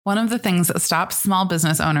One of the things that stops small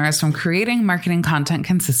business owners from creating marketing content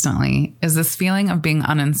consistently is this feeling of being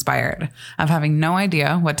uninspired, of having no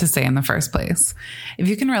idea what to say in the first place. If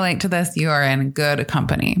you can relate to this, you are in good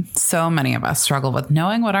company. So many of us struggle with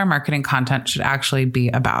knowing what our marketing content should actually be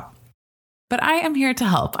about. But I am here to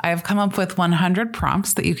help. I have come up with 100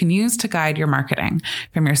 prompts that you can use to guide your marketing,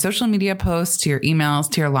 from your social media posts to your emails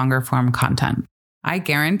to your longer form content. I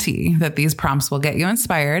guarantee that these prompts will get you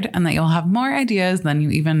inspired and that you'll have more ideas than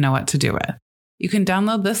you even know what to do with. You can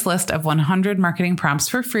download this list of 100 marketing prompts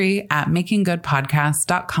for free at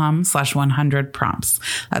makinggoodpodcast.com/100 prompts.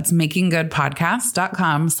 That's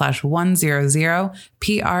makinggoodpodcast.com/100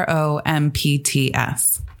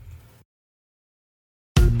 PROMPTS.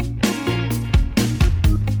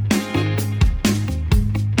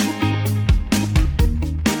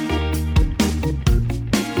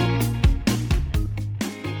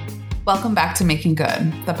 Welcome back to Making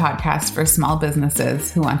Good, the podcast for small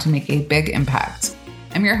businesses who want to make a big impact.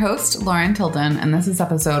 I'm your host, Lauren Tilden, and this is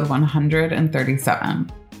episode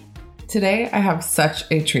 137. Today, I have such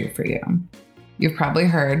a treat for you. You've probably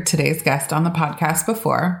heard today's guest on the podcast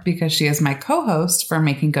before because she is my co-host for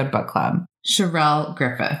Making Good Book Club, Sherelle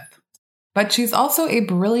Griffith. But she's also a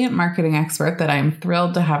brilliant marketing expert that I am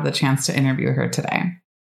thrilled to have the chance to interview her today.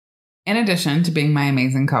 In addition to being my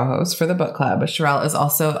amazing co-host for the book club, Sherelle is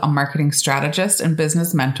also a marketing strategist and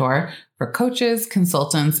business mentor for coaches,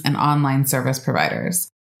 consultants, and online service providers.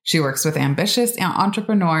 She works with ambitious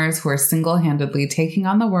entrepreneurs who are single-handedly taking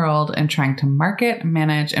on the world and trying to market,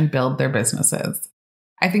 manage, and build their businesses.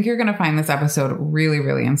 I think you're going to find this episode really,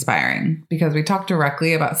 really inspiring because we talk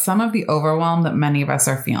directly about some of the overwhelm that many of us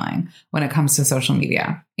are feeling when it comes to social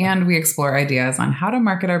media, and we explore ideas on how to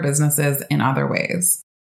market our businesses in other ways.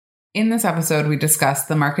 In this episode, we discuss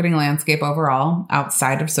the marketing landscape overall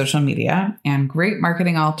outside of social media and great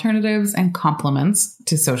marketing alternatives and complements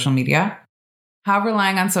to social media, how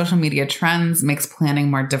relying on social media trends makes planning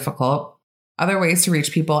more difficult, other ways to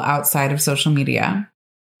reach people outside of social media,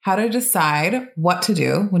 how to decide what to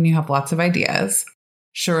do when you have lots of ideas,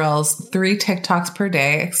 Sherelle's 3 TikToks per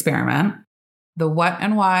day experiment, the what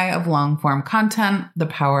and why of long-form content, the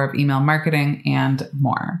power of email marketing, and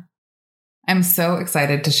more. I'm so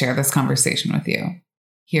excited to share this conversation with you.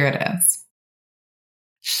 Here it is.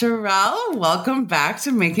 Sherelle, welcome back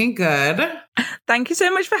to Making Good. Thank you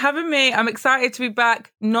so much for having me. I'm excited to be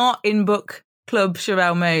back, not in book club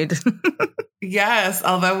Sherelle mode. Yes,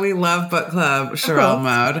 although we love book club Sherelle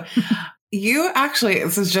mode. You actually,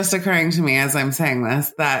 this is just occurring to me as I'm saying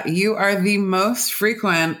this, that you are the most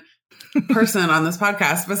frequent person on this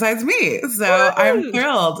podcast besides me. So I'm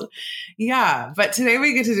thrilled. Yeah. But today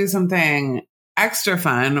we get to do something extra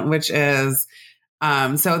fun, which is,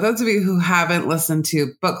 so those of you who haven't listened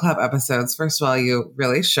to book club episodes, first of all, you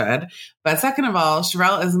really should. But second of all,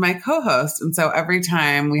 Sherelle is my co-host. And so every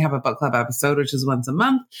time we have a book club episode, which is once a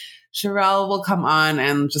month, Sherelle will come on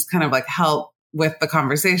and just kind of like help with the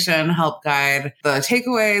conversation, help guide the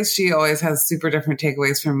takeaways. She always has super different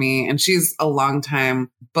takeaways from me. And she's a longtime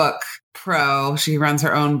book pro. She runs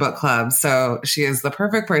her own book club. So she is the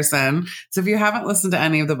perfect person. So if you haven't listened to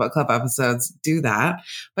any of the book club episodes, do that.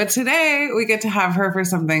 But today we get to have her for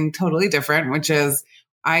something totally different, which is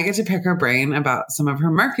I get to pick her brain about some of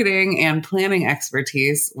her marketing and planning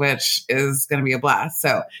expertise, which is going to be a blast.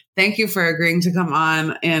 So thank you for agreeing to come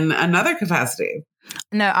on in another capacity.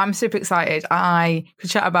 No, I'm super excited. I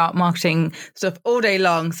could chat about marketing stuff all day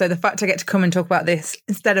long. So the fact I get to come and talk about this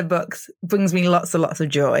instead of books brings me lots and lots of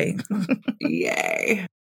joy. Yay.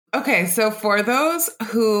 Okay, so for those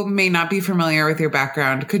who may not be familiar with your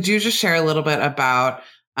background, could you just share a little bit about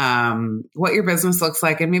what your business looks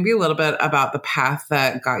like and maybe a little bit about the path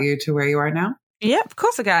that got you to where you are now? Yeah, of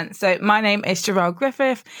course I can. So my name is Sherelle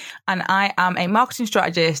Griffith and I am a marketing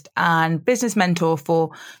strategist and business mentor for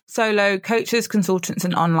solo coaches, consultants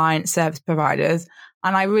and online service providers.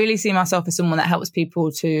 And I really see myself as someone that helps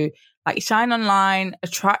people to like shine online,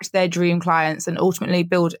 attract their dream clients and ultimately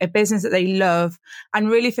build a business that they love and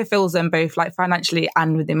really fulfills them both like financially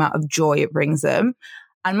and with the amount of joy it brings them.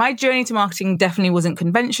 And my journey to marketing definitely wasn't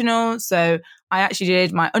conventional. So I actually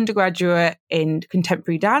did my undergraduate in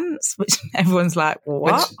contemporary dance, which everyone's like,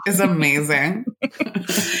 what? Which is amazing.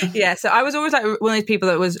 Yeah. So I was always like one of those people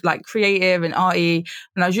that was like creative and arty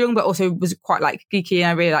when I was young, but also was quite like geeky and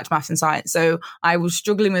I really liked maths and science. So I was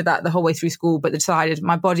struggling with that the whole way through school, but decided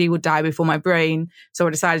my body would die before my brain. So I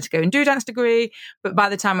decided to go and do a dance degree. But by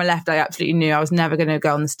the time I left, I absolutely knew I was never going to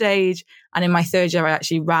go on the stage. And in my third year, I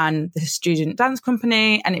actually ran the student dance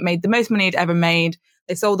company and it made the most money I'd ever made.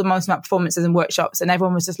 They sold the most amount of performances and workshops and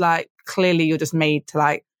everyone was just like, clearly you're just made to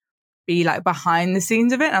like be like behind the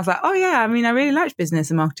scenes of it. And I was like, oh yeah, I mean, I really liked business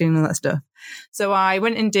and marketing and all that stuff. So I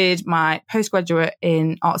went and did my postgraduate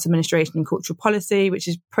in arts administration and cultural policy, which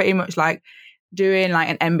is pretty much like doing like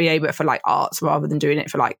an MBA, but for like arts rather than doing it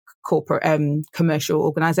for like corporate, commercial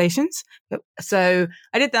organizations. So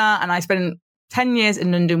I did that, and I spent 10 years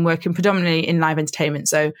in London working predominantly in live entertainment.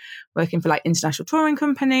 So working for like international touring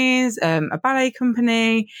companies, a ballet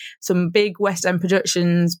company, some big West End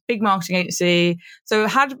productions, big marketing agency. So I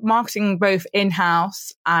had marketing both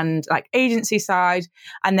in-house and like agency side.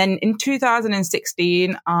 And then in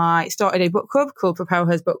 2016, I started a book club called Propel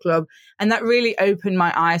Hers Book Club. And that really opened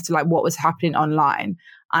my eyes to like what was happening online.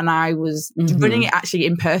 And I was running it actually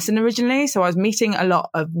in person originally. So I was meeting a lot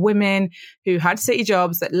of women who had city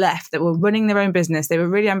jobs that left, that were running their own business. They were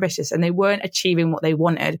really ambitious and they weren't achieving what they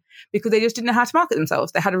wanted because they just didn't know how to market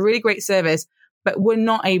themselves. They had a really great service, but were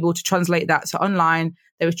not able to translate that to online.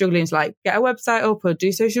 They were struggling to like get a website up or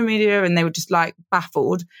do social media, and they were just like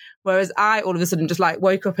baffled. Whereas I all of a sudden just like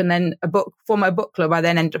woke up, and then for my book club, I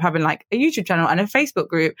then ended up having like a YouTube channel and a Facebook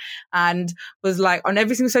group, and was like on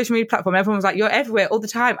every single social media platform. Everyone was like, you're everywhere all the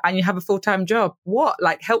time and you have a full-time job. What?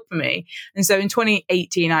 Like, help me. And so in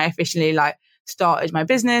 2018, I officially like started my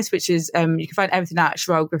business, which is, you can find everything at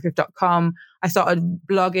CherelleGriffith.com. I started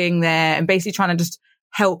blogging there and basically trying to just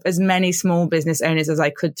help as many small business owners as I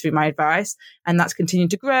could through my advice. And that's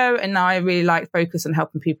continued to grow. And now I really like focus on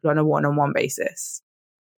helping people on a one-on-one basis.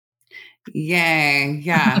 Yay.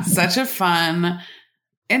 Yeah. Such a fun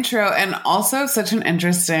intro, and also such an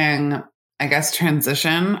interesting, I guess,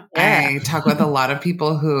 transition. Yeah. I talk with a lot of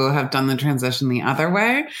people who have done the transition the other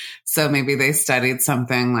way. So maybe they studied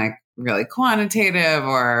something like really quantitative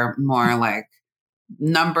or more like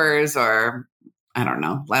numbers, or I don't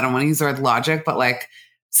know. I don't want to use the word logic, but like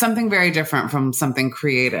something very different from something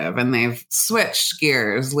creative. And they've switched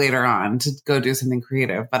gears later on to go do something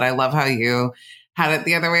creative. But I love how you had it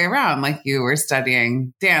the other way around. Like you were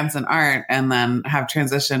studying dance and art and then have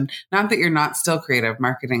transitioned. Not that you're not still creative.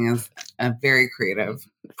 Marketing is a very creative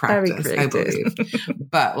practice, I believe.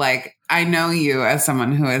 But like, I know you as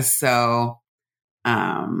someone who is so,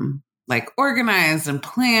 like organized and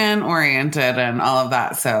plan oriented and all of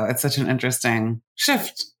that. So it's such an interesting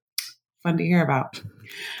shift. Fun to hear about.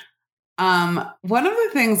 One of the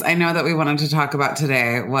things I know that we wanted to talk about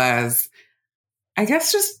today was, I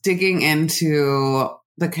guess, just digging into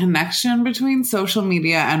the connection between social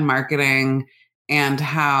media and marketing and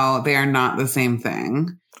how they are not the same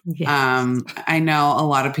thing. Yes. I know a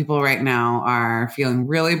lot of people right now are feeling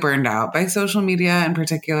really burned out by social media, in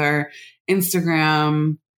particular,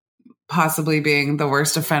 Instagram possibly being the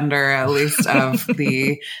worst offender, at least of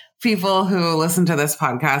the people who listen to this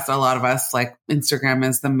podcast. A lot of us, like, Instagram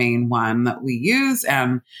is the main one that we use.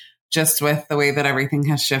 And just with the way that everything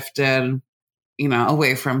has shifted, you know,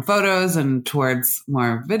 away from photos and towards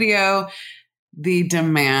more video, the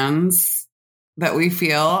demands that we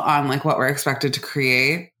feel on like what we're expected to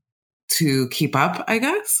create to keep up, I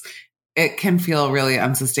guess, it can feel really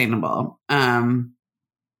unsustainable.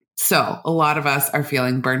 So a lot of us are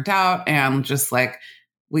feeling burnt out and just like,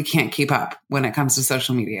 we can't keep up when it comes to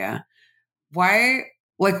social media. Why?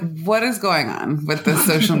 Like, what is going on with the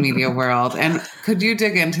social media world? And could you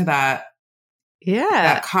dig into that? Yeah.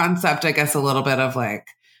 That concept, I guess, a little bit of like,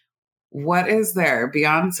 what is there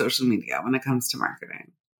beyond social media when it comes to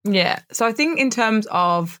marketing? Yeah. So I think in terms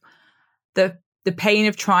of the pain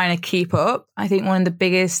of trying to keep up, I think one of the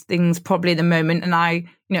biggest things probably at the moment, and I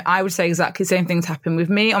would say exactly the same things happen with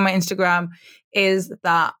me on my Instagram, is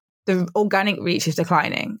that the organic reach is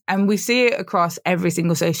declining. And we see it across every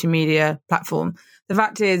single social media platform. The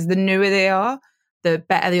fact is, the newer they are, the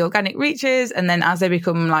better the organic reach is. And then as they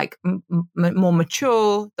become like more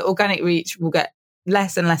mature, the organic reach will get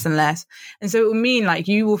less and less and less. And so it will mean like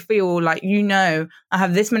you will feel like, I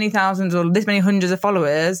have this many thousands or this many hundreds of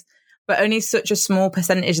followers, but only such a small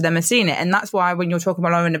percentage of them are seeing it. And that's why when you're talking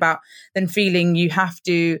about Lauren about then feeling you have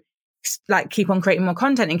to like keep on creating more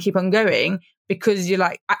content and keep on going, because you're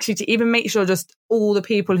like, actually, to even make sure just all the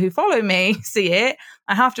people who follow me see it,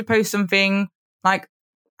 I have to post something like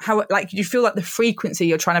how, like, you feel like the frequency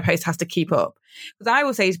you're trying to post has to keep up. Because I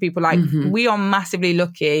will say to people, like, we are massively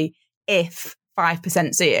lucky if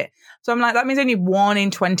 5% see it. So I'm like, that means only 1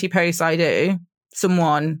 in 20 posts I do,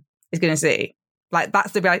 someone is going to see. Like,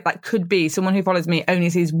 that's the, like, could be someone who follows me only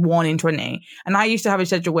sees 1 in 20. And I used to have a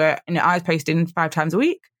schedule where I was posting 5 times a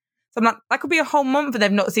week. So I'm like, that could be a whole month and they've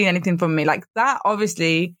not seen anything from me. Like, that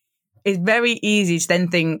obviously is very easy to then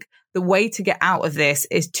think the way to get out of this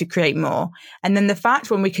is to create more. And then the fact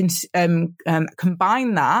when we can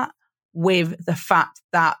combine that with the fact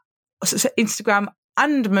that Instagram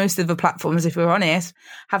and most of the platforms, if we're honest,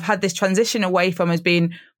 have had this transition away from as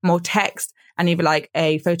being more text and either like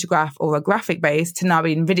a photograph or a graphic base to now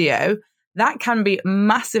being video. That can be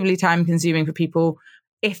massively time consuming for people.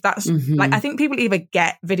 If that's like, I think people either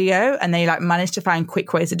get video and they like manage to find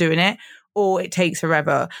quick ways of doing it, or it takes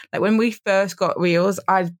forever. Like when we first got Reels,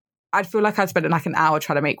 I'd feel like I'd spent like an hour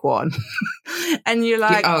trying to make one. And you're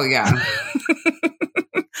like, oh yeah.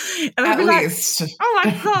 And I'd be least. like, oh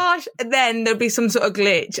my gosh. And then there'd be some sort of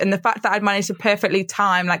glitch. And the fact that I'd managed to perfectly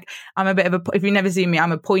time, like I'm a bit of if you've never seen me,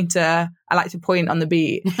 I'm a pointer. I like to point on the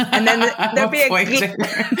beat. And then there'll be a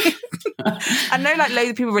glitch. I know like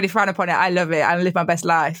loads of people really frown upon it. I love it. I live my best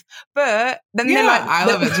life. But then they're like, I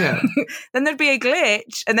love it too. Then there'd be a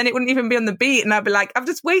glitch and then it wouldn't even be on the beat. And I'd be like, I've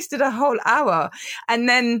just wasted a whole hour. And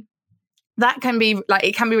then that can be like,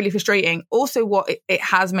 it can be really frustrating. Also, what it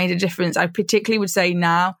has made a difference, I particularly would say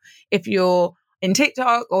now, if you're in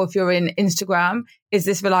TikTok or if you're in Instagram, is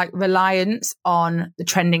this reliance on the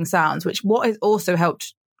trending sounds, which what has also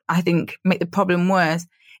helped, I think, make the problem worse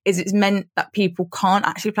is it's meant that people can't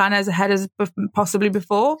actually plan as ahead as possibly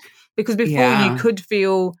before. Because before you could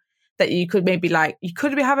feel that you could maybe you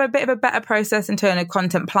could have a bit of a better process in terms of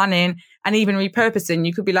content planning and even repurposing.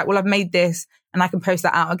 You could be like, well, I've made this and I can post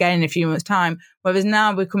that out again in a few months' time. Whereas now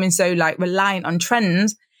we're becoming so reliant on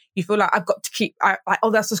trends. You feel like I've got to keep,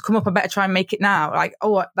 that's just come up. I better try and make it now. Like,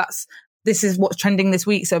 this is what's trending this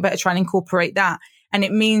week. So I better try and incorporate that. And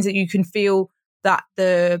it means that you can feel that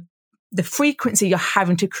the frequency you're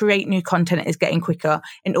having to create new content is getting quicker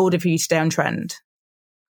in order for you to stay on trend.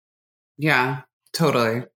 Yeah,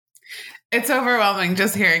 totally. It's overwhelming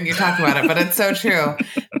just hearing you talk about it, but it's so true.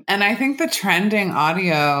 And I think the trending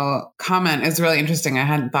audio comment is really interesting. I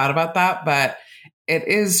hadn't thought about that, but it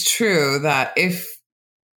is true that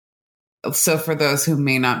so for those who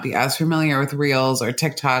may not be as familiar with Reels or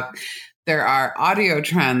TikTok, there are audio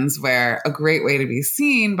trends where a great way to be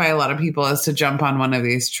seen by a lot of people is to jump on one of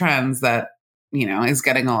these trends that, is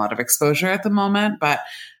getting a lot of exposure at the moment. But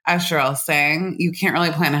as Cheryl's saying, you can't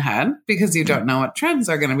really plan ahead because you don't know what trends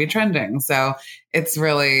are going to be trending. So it's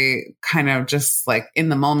really kind of just like in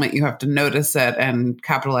the moment, you have to notice it and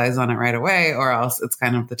capitalize on it right away, or else it's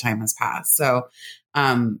kind of the time has passed. So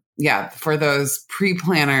for those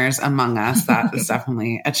pre-planners among us, that is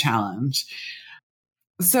definitely a challenge.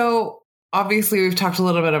 So obviously we've talked a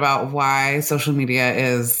little bit about why social media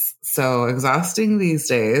is so exhausting these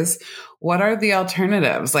days. What are the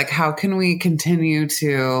alternatives? Like, how can we continue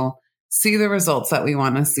to see the results that we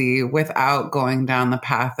want to see without going down the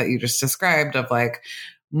path that you just described of like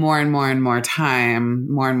more and more and more time,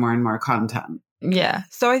 more and more content? Yeah.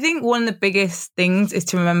 So I think one of the biggest things is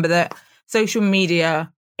to remember that social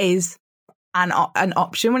media is an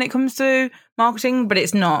option when it comes to marketing, but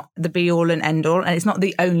it's not the be all and end all. And it's not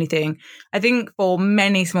the only thing. I think for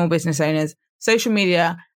many small business owners, social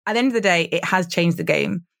media, at the end of the day, it has changed the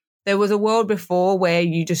game. There was a world before where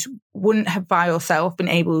you just wouldn't have by yourself been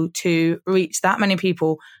able to reach that many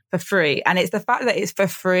people for free. And it's the fact that it's for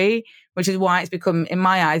free, which is why it's become, in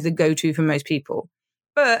my eyes, the go-to for most people.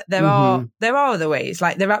 But there are other ways.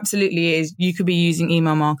 Like there absolutely is. You could be using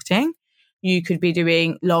email marketing. You could be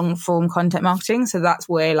doing long form content marketing. So that's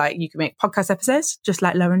where you can make podcast episodes, just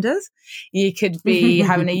like Lauren does. You could be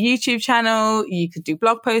having a YouTube channel. You could do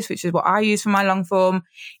blog posts, which is what I use for my long form.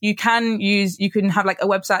 You can have a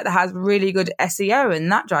website that has really good SEO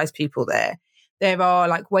and that drives people there. There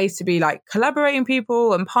are ways to be collaborating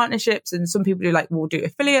people and partnerships. And some people will do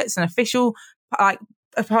affiliates and official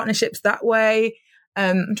partnerships that way.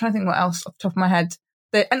 I'm trying to think what else off the top of my head.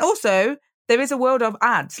 And also, there is a world of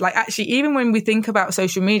ads. Actually, even when we think about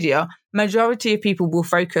social media, majority of people will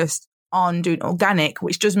focus on doing organic,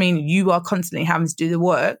 which does mean you are constantly having to do the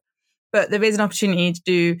work. But there is an opportunity to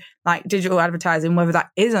do digital advertising, whether that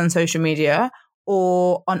is on social media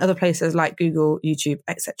or on other places like Google, YouTube,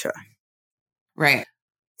 etc. Right.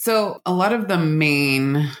 So a lot of the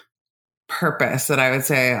main purpose that I would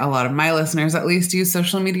say a lot of my listeners at least use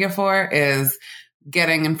social media for is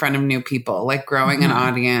getting in front of new people, growing an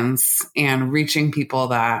audience and reaching people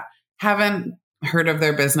that haven't heard of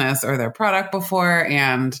their business or their product before.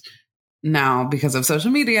 And now because of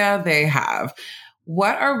social media, they have.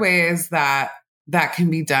 What are ways that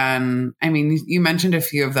can be done? I mean, you mentioned a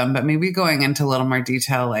few of them, but maybe going into a little more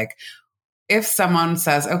detail, if someone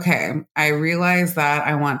says, okay, I realize that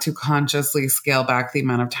I want to consciously scale back the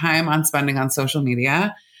amount of time I'm spending on social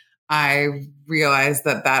media. I realize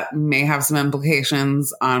that may have some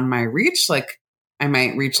implications on my reach. I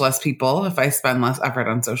might reach less people if I spend less effort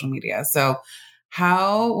on social media. So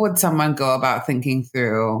how would someone go about thinking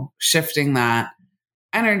through shifting that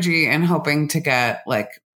energy and hoping to get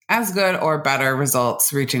as good or better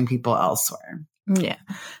results reaching people elsewhere. Yeah.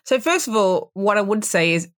 So first of all, what I would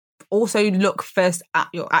say is also look first at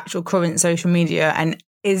your actual current social media, and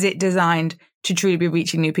is it designed to truly be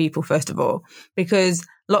reaching new people, first of all? Because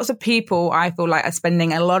lots of people, I feel like, are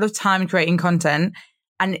spending a lot of time creating content,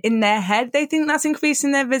 and in their head, they think that's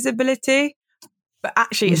increasing their visibility. But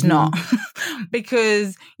actually, it's not.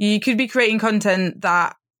 Because you could be creating content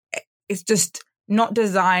that is just not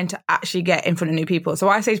designed to actually get in front of new people. So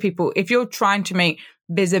I say to people, if you're trying to make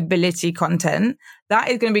visibility content, that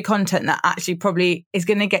is going to be content that actually probably is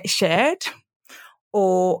going to get shared,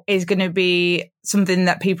 or is going to be something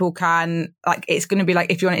that people can, like, it's going to be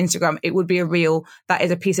like, if you're on Instagram, it would be a reel that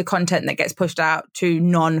is a piece of content that gets pushed out to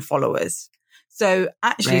non-followers. So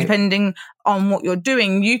actually, depending on what you're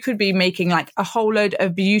doing, you could be making like a whole load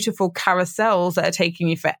of beautiful carousels that are taking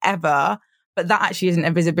you forever, but that actually isn't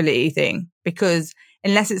a visibility thing, because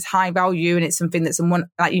unless it's high value and it's something that someone,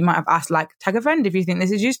 like, you might have asked, like, tag a friend if you think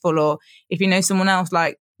this is useful, or if you know someone else,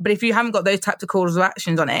 like, but if you haven't got those types of calls or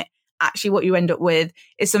actions on it, actually what you end up with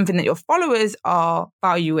is something that your followers are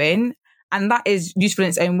valuing, and that is useful in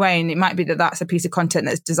its own way. And it might be that that's a piece of content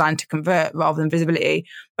that's designed to convert rather than visibility.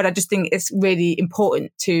 But I just think it's really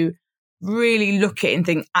important to really look at it and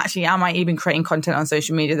think, actually, am I even creating content on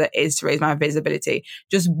social media that is to raise my visibility?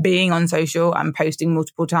 Just being on social and posting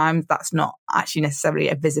multiple times, that's not actually necessarily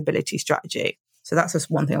a visibility strategy. So that's just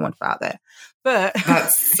one thing I want to put out there. But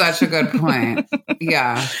that's such a good point.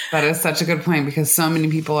 Yeah, that is such a good point, because so many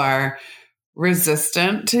people are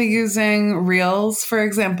resistant to using Reels, for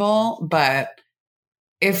example. But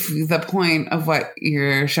if the point of what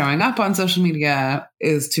you're showing up on social media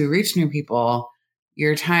is to reach new people,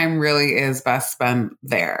 your time really is best spent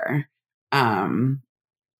there. Even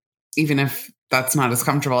if that's not as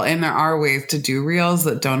comfortable. And there are ways to do Reels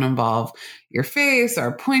that don't involve your face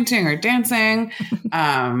or pointing or dancing.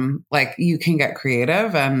 Like, you can get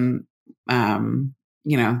creative, and,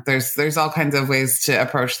 you know, there's all kinds of ways to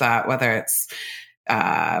approach that, whether it's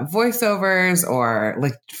voiceovers or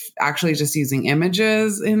like actually just using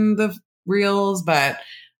images in the Reels. But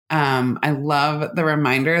I love the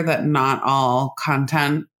reminder that not all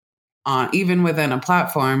content even within a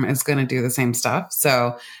platform is going to do the same stuff,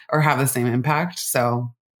 or have the same impact.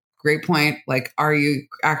 So great point. Like, are you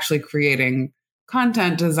actually creating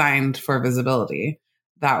content designed for visibility?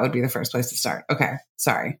 That would be the first place to start. Okay.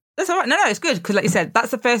 Sorry. That's all right. No, it's good. Because like you said,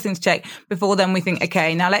 that's the first thing to check before then we think,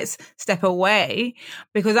 okay, now let's step away.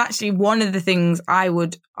 Because actually, one of the things I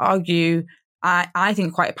would argue, I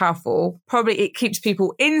think quite powerful, probably it keeps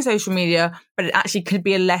people in social media, but it actually could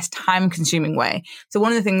be a less time consuming way. So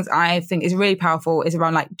one of the things I think is really powerful is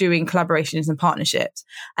around like doing collaborations and partnerships.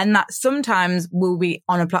 And that sometimes will be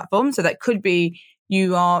on a platform. So that could be,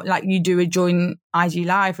 you do a joint IG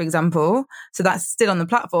Live, for example. So that's still on the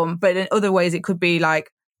platform. But in other ways, it could be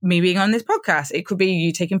like me being on this podcast. It could be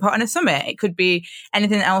you taking part in a summit. It could be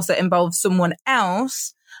anything else that involves someone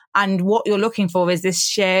else. And what you're looking for is this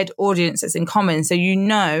shared audience that's in common. So, you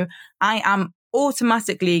know, I am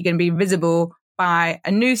automatically going to be visible by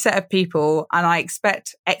a new set of people, and I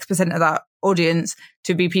expect X% of that audience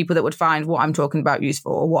to be people that would find what I'm talking about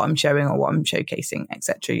useful, or what I'm showing, or what I'm showcasing,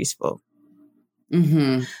 etc. useful.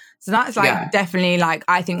 Mm-hmm. So that's definitely like,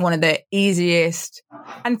 I think one of the easiest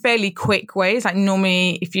and fairly quick ways. Like,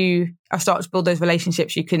 normally if you start to build those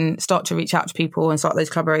relationships, you can start to reach out to people and start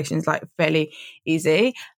those collaborations like fairly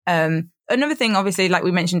easy. Another thing, obviously, like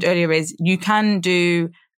we mentioned earlier, is you can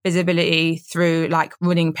do visibility through like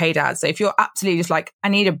running paid ads. So if you're absolutely just like, I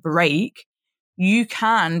need a break, you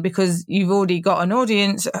can, because you've already got an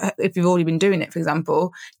audience. If you've already been doing it, for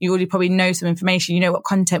example, you already probably know some information, you know what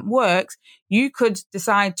content works. You could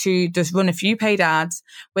decide to just run a few paid ads,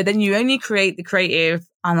 where then you only create the creative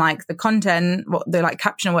and like the content, what the like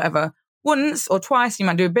caption or whatever, once or twice. You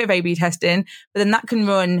might do a bit of A/B testing, but then that can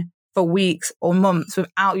run for weeks or months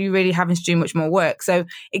without you really having to do much more work. So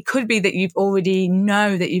it could be that you've already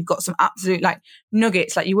know that you've got some absolute like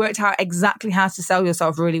nuggets, like you worked out exactly how to sell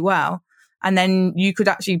yourself really well. And then you could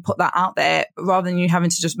actually put that out there, but rather than you having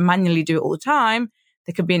to just manually do it all the time,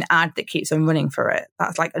 there could be an ad that keeps on running for it.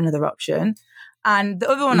 That's like another option. And the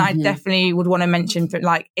other one I definitely would want to mention for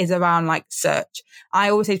like is around like search. I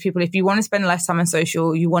always say to people, if you want to spend less time on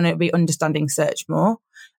social, you want to be understanding search more.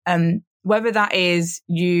 Whether that is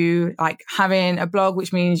you like having a blog,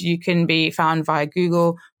 which means you can be found via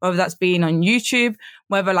Google, whether that's being on YouTube,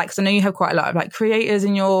 whether like, cause I know you have quite a lot of like creators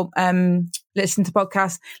in your listen to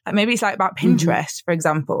podcasts. Like maybe it's like about Pinterest, for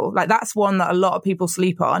example. Like that's one that a lot of people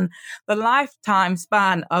sleep on. The lifetime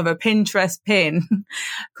span of a Pinterest pin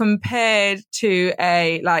compared to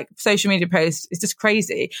a like social media post is just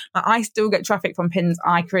crazy. Like I still get traffic from pins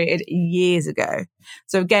I created years ago.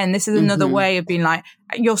 So again, this is another way of being like,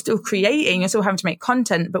 you're still creating, you're still having to make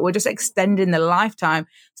content, but we're just extending the lifetime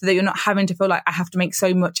so that you're not having to feel like I have to make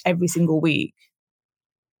so much every single week.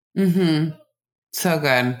 So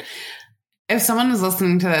good. If someone is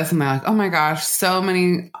listening to this and they're like, oh my gosh, so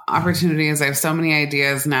many opportunities. I have so many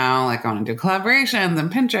ideas now. Like I want to do collaborations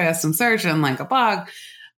and Pinterest and search and like a blog.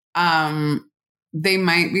 They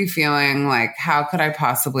might be feeling like, how could I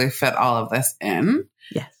possibly fit all of this in?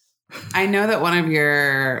 Yes. I know that one of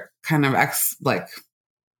your kind of one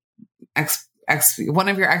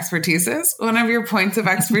of your expertises, one of your points of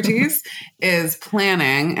expertise is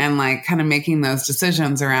planning and like kind of making those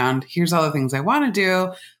decisions around, here's all the things I want to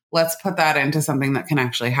do. Let's put that into something that can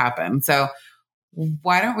actually happen. So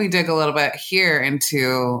why don't we dig a little bit here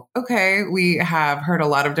into, okay, we have heard a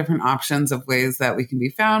lot of different options of ways that we can be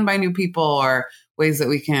found by new people or ways that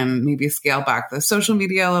we can maybe scale back the social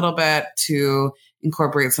media a little bit to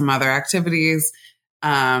incorporate some other activities.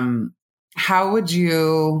 How would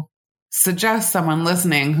you suggest someone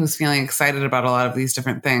listening who's feeling excited about a lot of these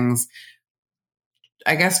different things,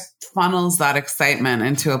 I guess, funnels that excitement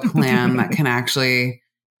into a plan that can actually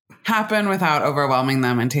happen without overwhelming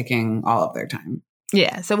them and taking all of their time?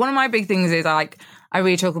 Yeah. So one of my big things is I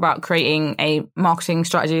really talk about creating a marketing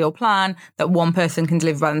strategy or plan that one person can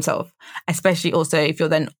deliver by themselves, especially also if you're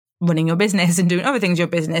then running your business and doing other things in your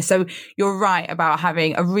business. So you're right about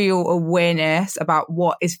having a real awareness about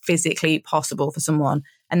what is physically possible for someone.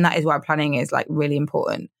 And that is why planning is like really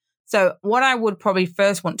important. So what I would probably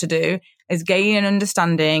first want to do is gain an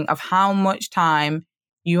understanding of how much time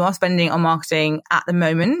you are spending on marketing at the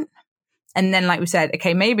moment. And then, like we said,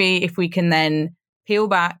 okay, maybe if we can then peel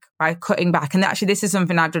back by cutting back. And actually, this is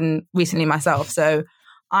something I've done recently myself. So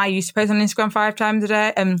I used to post on Instagram 5 times a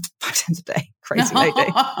day. 5 times a day. Crazy lady.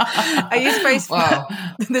 I used to post. Wow.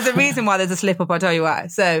 There's a reason why there's a slip up. I'll tell you why.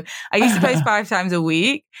 So I used to post 5 times a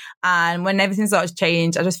week. And when everything started to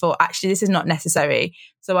change, I just thought, actually, this is not necessary.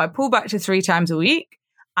 So I pulled back to 3 times a week.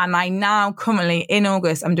 And I now currently in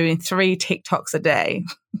August, I'm doing 3 TikToks a day.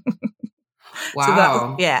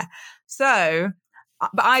 Wow. So,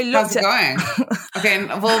 but I looked How's it going? Okay,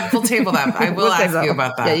 we'll table that. I will ask you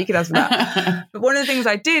about that. Yeah, you can ask me that. But one of the things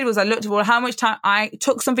I did was I looked at how much time I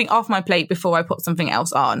took something off my plate before I put something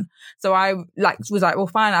else on. So I was like, well,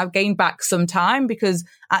 fine, I've gained back some time because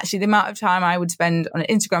actually the amount of time I would spend on an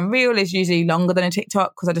Instagram reel is usually longer than a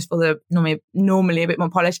TikTok because I just feel they're normally a bit more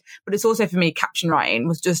polished. But it's also for me, caption writing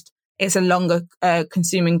was just, it's a longer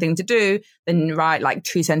consuming thing to do than write like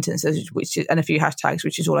 2 sentences, and a few hashtags,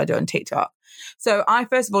 which is all I do on TikTok. So I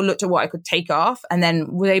first of all looked at what I could take off and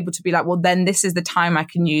then was able to be like, well, then this is the time I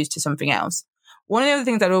can use to something else. One of the other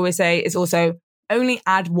things I'd always say is also only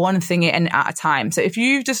add one thing in at a time. So if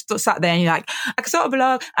you've just sat there and you're like, I could start a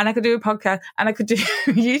blog and I could do a podcast and I could do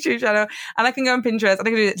a YouTube channel and I can go on Pinterest and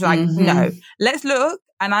I can do it. It's like, no, let's look.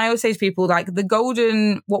 And I always say to people, like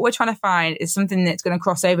what we're trying to find is something that's going to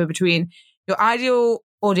cross over between your ideal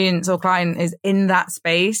audience or client is in that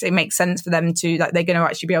space. It makes sense for them to, like, they're going to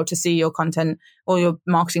actually be able to see your content or your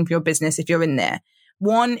marketing for your business if you're in there.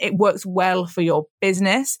 One, it works well for your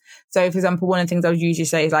business. So for example, one of the things I would usually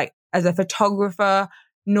say is like, as a photographer,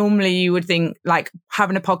 normally you would think like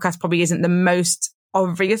having a podcast probably isn't the most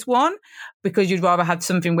obvious one because you'd rather have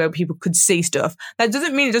something where people could see stuff. That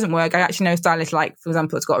doesn't mean it doesn't work. I actually know stylists, like, for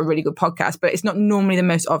example, it's got a really good podcast, but it's not normally the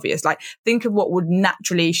most obvious. Like, think of what would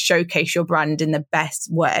naturally showcase your brand in the best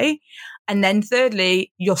way. And then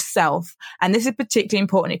thirdly, yourself. And this is particularly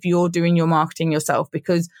important if you're doing your marketing yourself,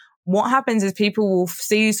 because what happens is people will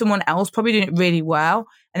see someone else probably doing it really well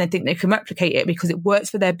and they think they can replicate it because it works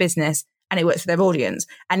for their business and it works for their audience.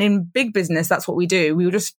 And in big business, that's what we do.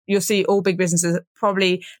 You'll see all big businesses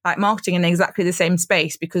probably like marketing in exactly the same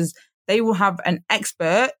space because they will have an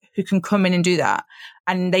expert who can come in and do that.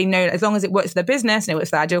 And they know as long as it works for their business and it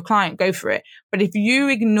works for their ideal client, go for it. But if you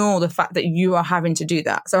ignore the fact that you are having to do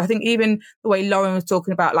that. So I think even the way Lauren was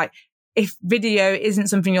talking about, like, if video isn't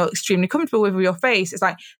something you're extremely comfortable with your face, it's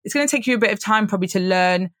like, it's going to take you a bit of time probably to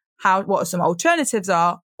learn what some alternatives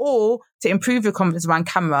are, or to improve your confidence around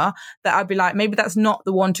camera, that I'd be like, maybe that's not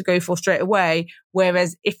the one to go for straight away.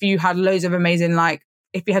 Whereas if you had loads of amazing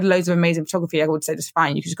photography, I would say just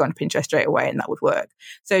fine. You could just go on Pinterest straight away and that would work.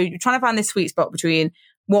 So you're trying to find this sweet spot between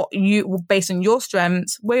what you, based on your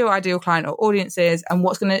strengths, where your ideal client or audience is, and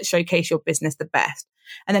what's going to showcase your business the best.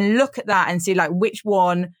 And then look at that and see like which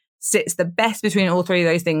one sits the best between all three of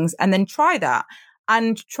those things, and then try that.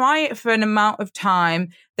 And try it for an amount of time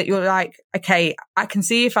that you're like, okay, I can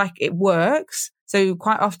see if it works. So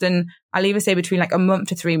quite often I'll either say between like a month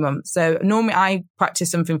to 3 months. So normally I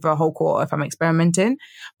practice something for a whole quarter if I'm experimenting,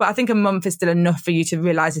 but I think a month is still enough for you to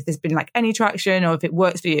realize if there's been like any traction or if it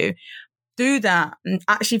works for you. Do that and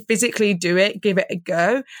actually physically do it, give it a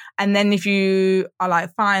go. And then if you are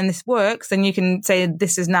like, fine, this works, then you can say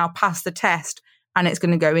this is now past the test and it's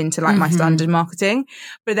going to go into like my standard marketing.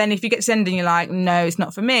 But then if you get to the end and you're like, no, it's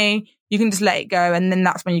not for me, you can just let it go. And then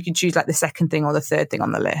that's when you can choose like the second thing or the third thing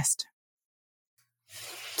on the list.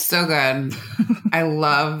 So good. I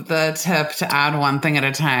love the tip to add one thing at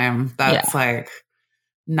a time. That's like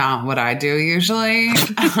not what I do usually.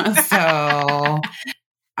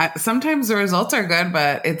 Sometimes the results are good,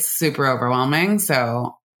 but it's super overwhelming.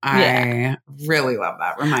 So I really love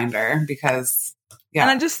that reminder because and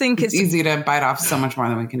I just think it's easy to bite off so much more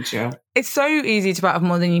than we can chew. It's so easy to bite off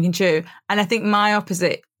more than you can chew. And I think my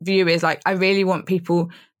opposite view is like, I really want people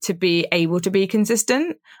to be able to be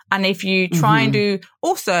consistent. And if you try and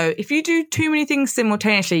if you do too many things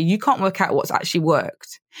simultaneously, you can't work out what's actually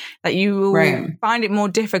worked. Like you will find it more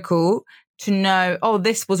difficult to know, oh,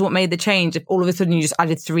 this was what made the change. If all of a sudden you just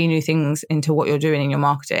added 3 new things into what you're doing in your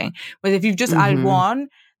marketing. Whereas if you've just added one,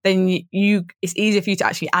 then it's easier for you to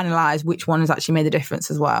actually analyze which one has actually made the difference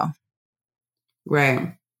as well.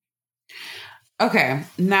 Right. Okay.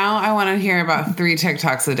 Now I want to hear about 3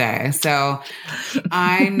 TikToks a day. So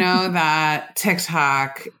I know that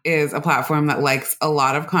TikTok is a platform that likes a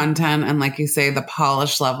lot of content. And like you say, the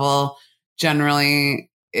polish level generally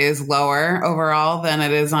is lower overall than it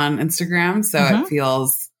is on Instagram. So it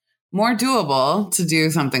feels more doable to do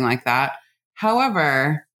something like that.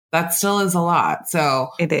 However, that still is a lot. So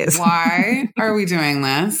it is. Why are we doing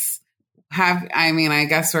this? I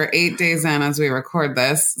guess we're 8 days in as we record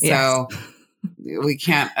this. So we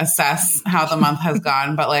can't assess how the month has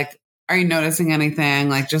gone, but like, are you noticing anything?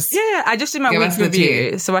 Like I just did my week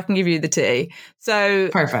review, so I can give you the tea. So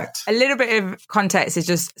perfect. A little bit of context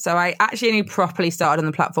is so I actually only properly started on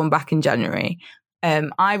the platform back in January.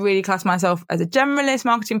 I really class myself as a generalist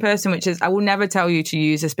marketing person, which is I will never tell you to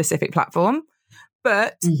use a specific platform.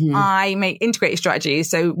 But I make integrated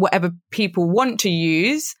strategies. So whatever people want to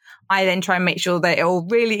use, I then try and make sure they're all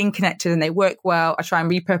really interconnected and they work well. I try and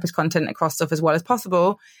repurpose content across stuff as well as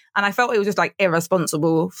possible. And I felt it was just like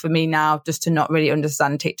irresponsible for me now just to not really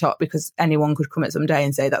understand TikTok because anyone could come at some day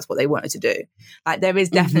and say that's what they wanted to do. Like there is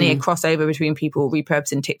definitely a crossover between people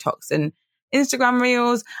repurposing TikToks and Instagram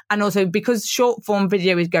Reels, and also because short form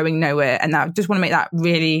video is going nowhere. And I just want to make that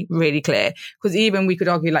really, really clear, because even we could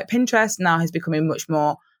argue like Pinterest now is becoming much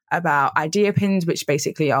more about idea pins, which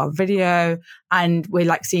basically are video. And we're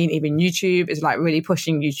like seeing even YouTube is like really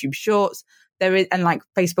pushing YouTube shorts. And like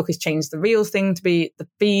Facebook has changed the Reels thing to be the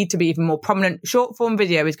feed to be even more prominent. Short form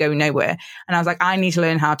video is going nowhere. And I was like, I need to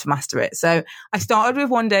learn how to master it. So I started with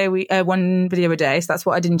one video a day. So that's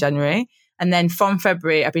what I did in January. And then from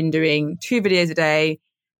February, I've been doing 2 videos a day,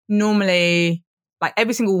 normally like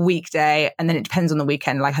every single weekday. And then it depends on the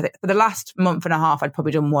weekend. Like I think for the last month and a half, I'd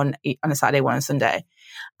probably done one on a Saturday, one on a Sunday.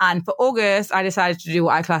 And for August, I decided to do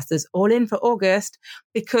what I classed as all in for August,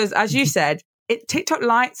 because as you said, TikTok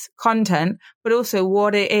likes content, but also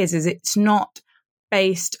what it is it's not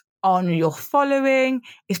based on your following.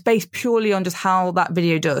 It's based purely on just how that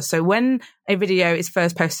video does. So when a video is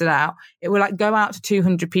first posted out, it will like go out to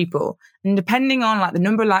 200 people. And depending on like the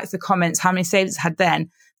number of likes, the comments, how many saves it's had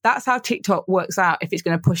then, that's how TikTok works out if it's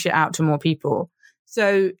going to push it out to more people.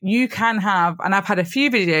 So you can have, and I've had a few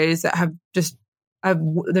videos that have just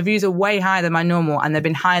the views are way higher than my normal, and they've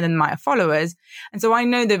been higher than my followers. And so I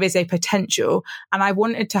know there is a potential, and I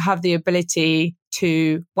wanted to have the ability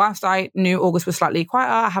to, whilst I knew August was slightly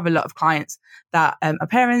quieter, I have a lot of clients that are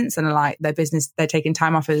parents and are like their business, they're taking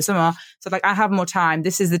time off for the summer. So like I have more time.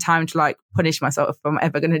 This is the time to like punish myself if I'm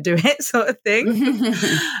ever going to do it sort of thing.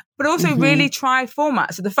 But also really try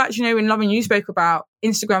formats. So the fact, when Lauren, you spoke about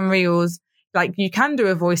Instagram Reels, like you can do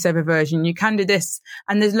a voiceover version, you can do this.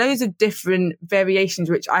 And there's loads of different variations,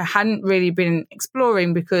 which I hadn't really been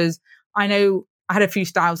exploring because I know I had a few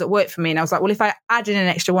styles that worked for me. And I was like, well, if I add in an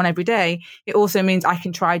extra one every day, it also means I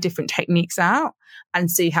can try different techniques out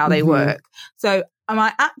and see how they work. So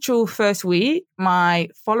my actual first week, my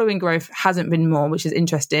following growth hasn't been more, which is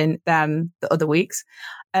interesting, than the other weeks.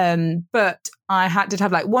 But I did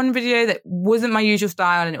have like one video that wasn't my usual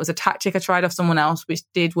style, and it was a tactic I tried off someone else, which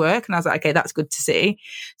did work. And I was like, okay, that's good to see.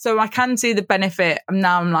 So I can see the benefit.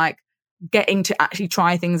 Now I'm like getting to actually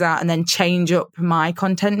try things out and then change up my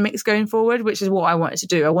content mix going forward, which is what I wanted to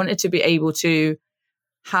do. I wanted to be able to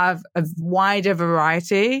have a wider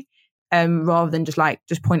variety rather than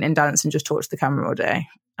just point and dance and just talk to the camera all day.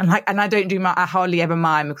 And I don't do I hardly ever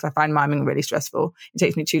mime because I find miming really stressful. It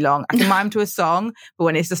takes me too long. I can mime to a song, but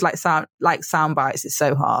when it's just sound bites, it's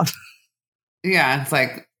so hard. Yeah, it's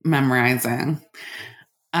like memorizing.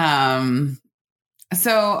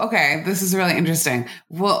 So, okay, this is really interesting.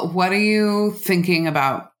 What are you thinking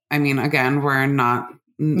about? I mean, again, we're not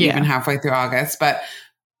even halfway through August, but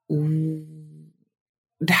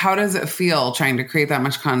how does it feel trying to create that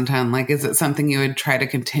much content? Like, is it something you would try to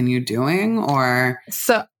continue doing, or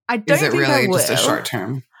so I don't is it think really I will. Just a short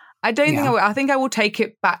term? I don't think I will. I think I will take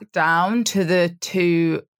it back down to the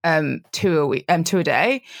two a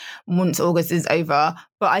day once August is over.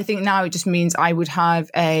 But I think now it just means I would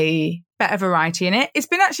have a better variety in it. It's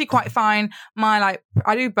been actually quite fine. I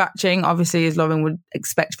do batching, obviously, as Lauren would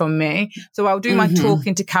expect from me. So I'll do my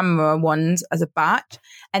talking to camera ones as a batch,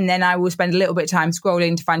 and then I will spend a little bit of time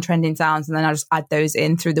scrolling to find trending sounds, and then I'll just add those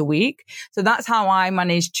in through the week. So that's how I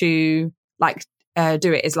manage to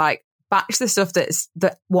do it, is batch the stuff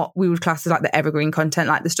that what we would class as the evergreen content.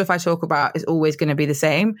 Like the stuff I talk about is always going to be the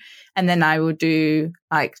same. And then I will do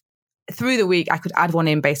through the week, I could add one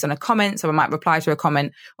in based on a comment. So I might reply to a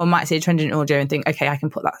comment or might see a trending audio and think, okay, I can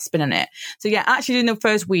put that spin on it. So yeah, actually in the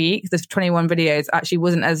first week, the 21 videos actually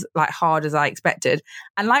wasn't as hard as I expected.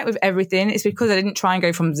 And with everything, it's because I didn't try and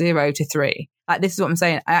go from 0 to 3. This is what I'm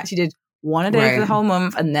saying. I actually did 1 a day for the whole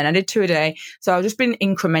month, and then I did 2 a day. So I've just been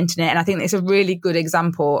incrementing it. And I think it's a really good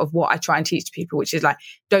example of what I try and teach people, which is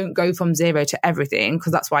don't go from 0 to everything,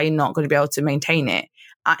 because that's why you're not going to be able to maintain it.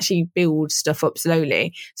 Actually build stuff up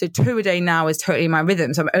slowly. So 2 a day now is totally my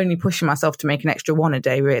rhythm. So I'm only pushing myself to make an extra 1 a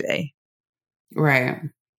day, really. Right.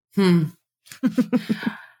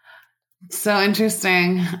 So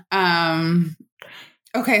interesting.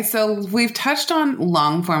 Okay, so we've touched on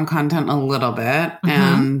long form content a little bit,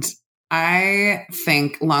 and I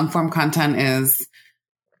think long form content is,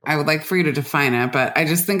 I would like for you to define it, but I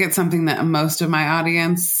just think it's something that most of my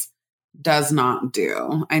audience does not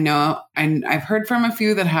do. I know, and I've heard from a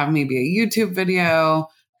few that have maybe a YouTube video.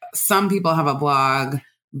 Some people have a blog,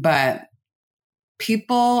 but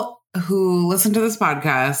people who listen to this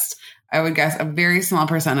podcast, I would guess a very small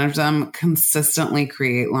percentage of them consistently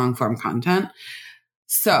create long form content.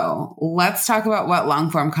 So let's talk about what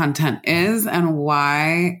long form content is and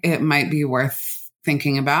why it might be worth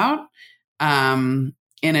thinking about, in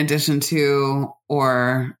addition to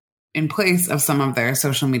or in place of some of their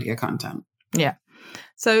social media content. Yeah.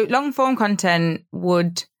 So long form content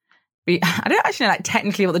would be, I don't actually know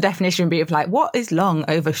technically what the definition would be of what is long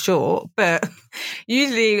over short, but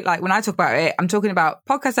usually when I talk about it, I'm talking about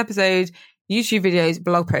podcast episodes, YouTube videos,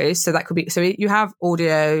 blog posts. So that could be, so you have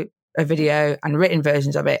audio, a video and written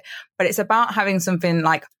versions of it, but it's about having something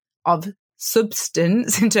of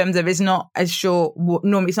substance in terms of it's not as short.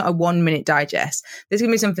 Normally it's not a 1 minute digest. There's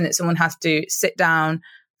going to be something that someone has to sit down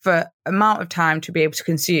for amount of time to be able to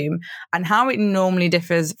consume. And how it normally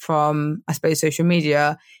differs from, I suppose, social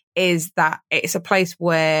media is that it's a place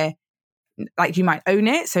where you might own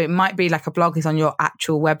it. So it might be a blog is on your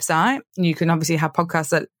actual website. You can obviously have podcasts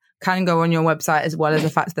that can go on your website, as well as the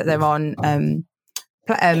fact that they're on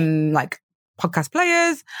podcast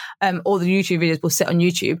players, or the YouTube videos will sit on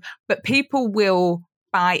YouTube, but people will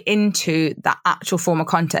buy into that actual form of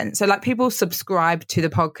content. So people subscribe to the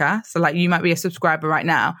podcast. So you might be a subscriber right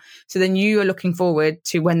now. So then you are looking forward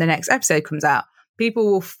to when the next episode comes out.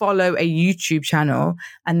 People will follow a YouTube channel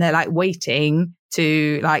and they're waiting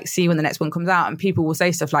to see when the next one comes out. And people will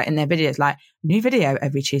say stuff in their videos, new video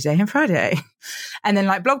every Tuesday and Friday. And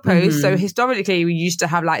then blog posts. So historically we used to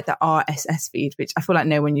have the RSS feed, which I feel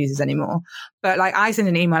no one uses anymore. But I send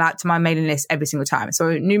an email out to my mailing list every single time. So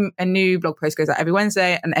a new blog post goes out every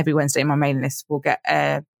Wednesday, and every Wednesday my mailing list will get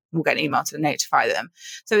an email to notify them.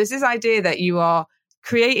 So it's this idea that you are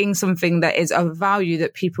creating something that is of value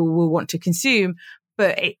that people will want to consume,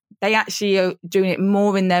 but they actually are doing it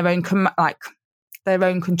more in their own their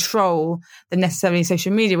own control than necessarily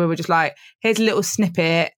social media, where we're just here's a little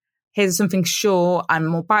snippet, here's something short and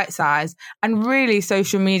more bite-sized. And really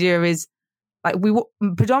social media is we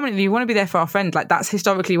predominantly want to be there for our friends. That's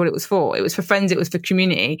historically what it was for. It was for friends, it was for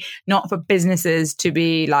community, not for businesses to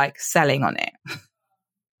be selling on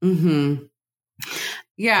it.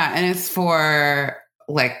 Yeah, and it's for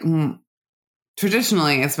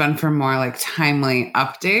traditionally it's been for more timely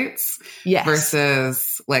updates, yes,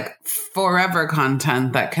 versus forever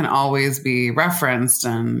content that can always be referenced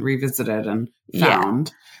and revisited and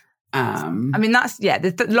found. I mean, that's,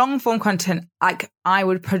 the long form content, I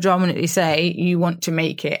would predominantly say you want to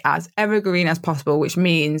make it as evergreen as possible, which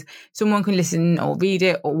means someone can listen or read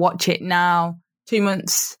it or watch it now, 2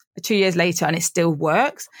 months 2 years later and it still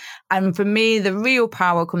works. And for me, the real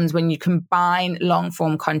power comes when you combine long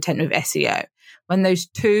form content with SEO. When those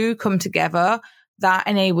two come together, that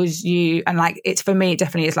enables you. And like, it's for me, it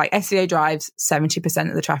definitely is like SEO drives 70%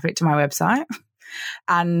 of the traffic to my website.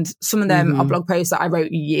 And some of them are blog posts that I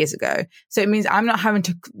wrote years ago. So it means I'm not having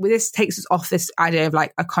to, this takes us off this idea of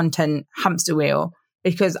like a content hamster wheel,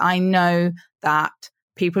 because I know that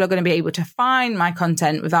people are going to be able to find my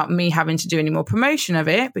content without me having to do any more promotion of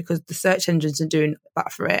it, because the search engines are doing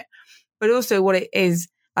that for it. But also what it is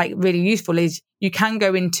like really useful is you can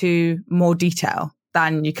go into more detail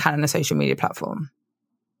than you can on a social media platform.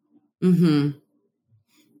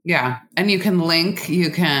 Yeah. And you can link, you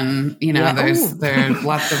can, there's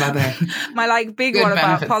lots of other. My like big one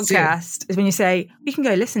about podcast is when you say, you can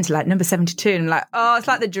go listen to like number 72. And I'm like, oh, it's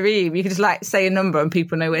like the dream. You can just like say a number and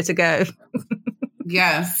people know where to go.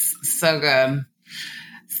 Yes. So good.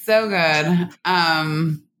 So good.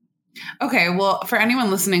 Okay. Well, for anyone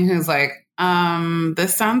listening who's like,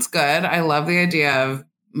 this sounds good. I love the idea of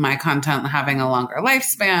my content having a longer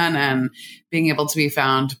lifespan and being able to be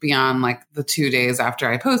found beyond like the 2 days after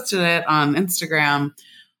I posted it on Instagram.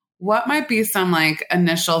 What might be some like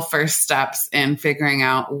initial first steps in figuring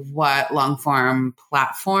out what long form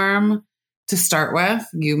platform to start with?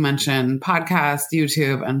 You mentioned podcast,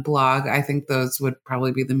 YouTube, and blog. I think those would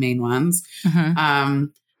probably be the main ones.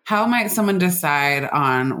 How might someone decide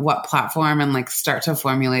on what platform and like start to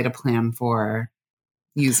formulate a plan for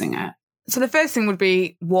using it? So the first thing would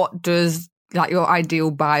be, what does like your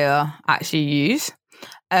ideal buyer actually use?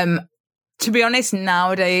 To be honest,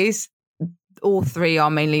 nowadays, all three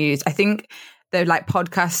are mainly used. I think the like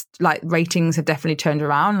podcast like ratings have definitely turned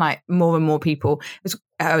around. Like more and more people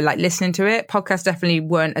like listening to it. Podcasts definitely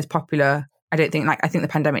weren't as popular. I don't think I think the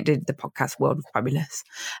pandemic did the podcast world fabulous.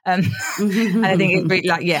 And I think it's really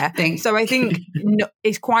like, yeah. So I think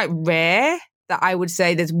it's quite rare that I would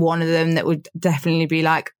say there's one of them that would definitely be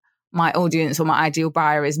like, my audience or my ideal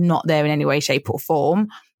buyer is not there in any way, shape or form.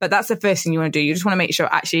 But that's the first thing you want to do. You just want to make sure,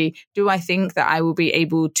 actually, do I think that I will be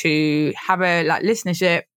able to have a like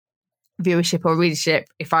listenership, viewership or readership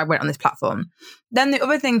if I went on this platform? Then the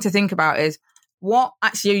other thing to think about is, what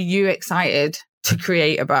actually are you excited to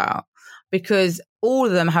create about? Because all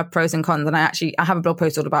of them have pros and cons. And I have a blog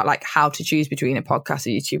post all about like how to choose between a podcast, a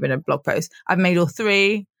YouTube and a blog post. I've made all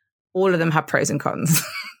three. All of them have pros and cons.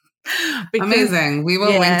 Amazing. We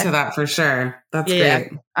will link to that for sure. That's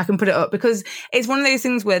great. I can put it up, because it's one of those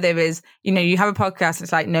things where there is, you have a podcast and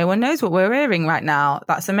it's like, no one knows what we're hearing right now.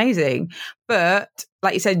 That's amazing. But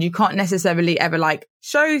like you said, you can't necessarily ever like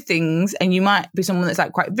show things, and you might be someone that's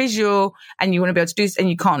like quite visual and you want to be able to do this and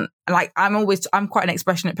you can't. Like I'm quite an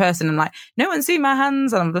expressionate person. I'm like, no one's seen my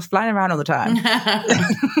hands and I'm just flying around all the time.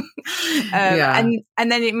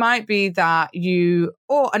 And then it might be that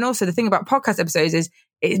and also the thing about podcast episodes is,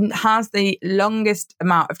 it has the longest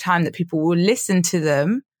amount of time that people will listen to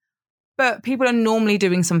them, but people are normally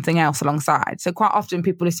doing something else alongside. So quite often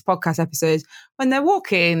people listen to podcast episodes when they're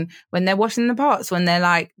walking, when they're washing the pots, when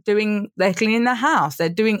they're they're cleaning their house, they're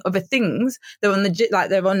doing other things. They're on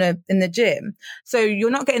the in the gym. So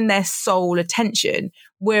you're not getting their sole attention.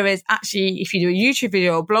 Whereas actually, if you do a YouTube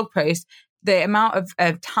video or blog post, the amount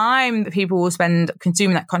of time that people will spend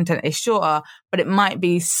consuming that content is shorter, but it might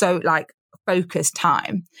be so like focused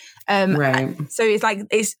time. Right. So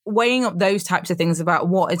it's weighing up those types of things about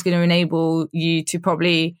what is going to enable you to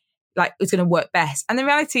probably it's going to work best. And the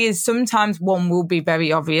reality is sometimes one will be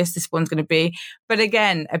very obvious, this one's going to be, but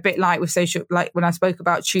again, a bit like with social, like when I spoke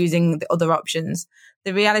about choosing the other options,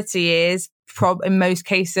 the reality is in most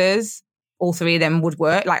cases, all three of them would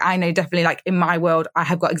work. Like I know definitely in my world, I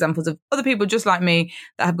have got examples of other people just like me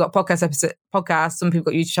that have got podcasts. Some people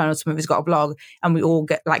got YouTube channels, some of us got a blog, and we all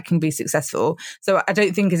can be successful. So I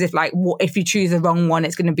don't think as if if you choose the wrong one,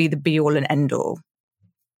 it's going to be the be all and end all.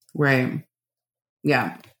 Right.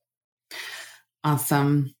 Yeah.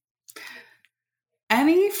 Awesome.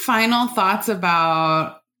 Any final thoughts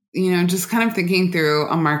about, just kind of thinking through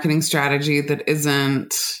a marketing strategy that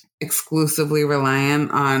isn't exclusively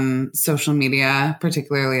reliant on social media,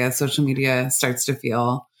 particularly as social media starts to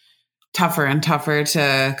feel tougher and tougher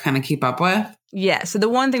to kind of keep up with? Yeah. So the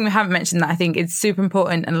one thing we haven't mentioned that I think is super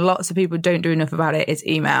important and lots of people don't do enough about it is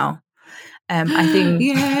email. I think,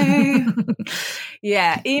 yay.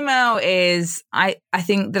 Yeah, email is, I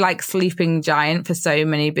think the sleeping giant for so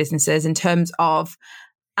many businesses in terms of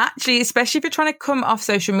actually, especially if you're trying to come off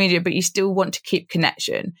social media, but you still want to keep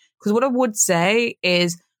connection. Because what I would say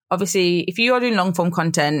is, obviously, if you are doing long form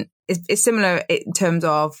content, it's similar in terms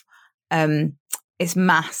of it's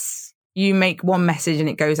mass you make one message and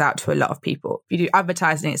it goes out to a lot of people. If you do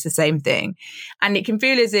advertising, it's the same thing. And it can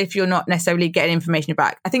feel as if you're not necessarily getting information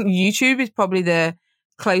back. I think YouTube is probably the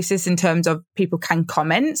closest in terms of people can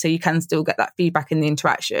comment. So you can still get that feedback in the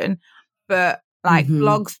interaction. But like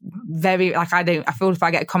blogs, I feel if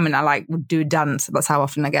I get a comment, I like would do a dance. That's how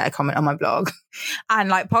often I get a comment on my blog. And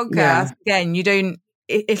like podcasts, again,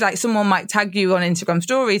 it's like someone might tag you on Instagram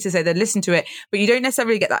stories to say they listen to it, but you don't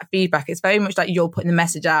necessarily get that feedback. It's very much like you're putting the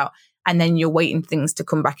message out and then you're waiting for things to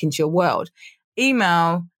come back into your world.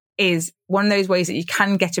 Email is one of those ways that you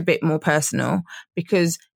can get a bit more personal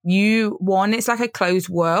because it's like a closed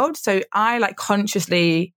world. So I like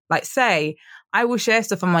consciously say, I will share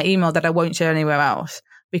stuff on my email that I won't share anywhere else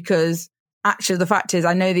because actually the fact is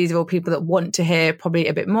I know these are all people that want to hear probably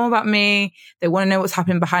a bit more about me. They want to know what's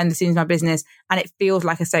happening behind the scenes of my business and it feels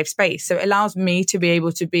like a safe space. So it allows me to be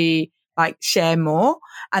able to be like share more.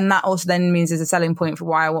 And that also then means there's a selling point for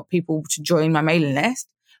why I want people to join my mailing list.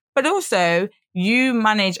 But also you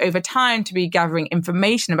manage over time to be gathering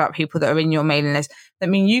information about people that are in your mailing list. That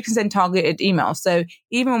means you can send targeted emails. So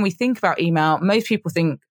even when we think about email, most people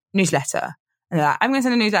think newsletter. And they're like, I'm going to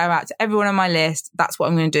send a newsletter out to everyone on my list. That's what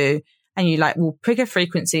I'm going to do. And you will pick a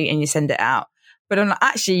frequency and you send it out. But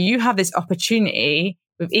actually you have this opportunity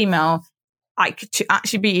with email to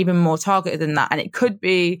actually be even more targeted than that. And it could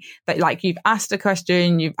be that you've asked a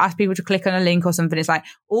question, you've asked people to click on a link or something. It's like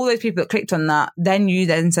all those people that clicked on that, then you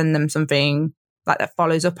then send them something that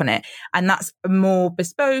follows up on it. And that's a more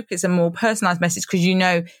bespoke, it's a more personalized message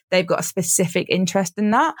because they've got a specific interest in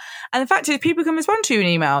that. And the fact is people can respond to you in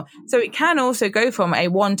email. So it can also go from a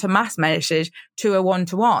one-to-mass message to a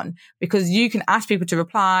one-to-one because you can ask people to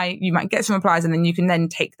reply, you might get some replies and then you can then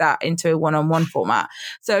take that into a one-on-one format.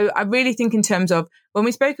 So I really think in terms of when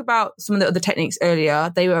we spoke about some of the other techniques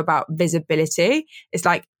earlier, they were about visibility. It's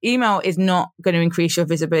like email is not going to increase your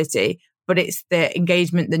visibility, but it's the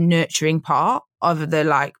engagement, the nurturing part of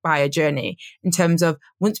the buyer journey in terms of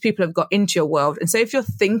once people have got into your world. And so if you're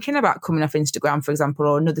thinking about coming off Instagram, for example,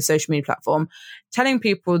 or another social media platform, telling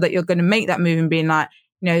people that you're going to make that move and being like,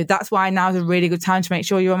 that's why now's a really good time to make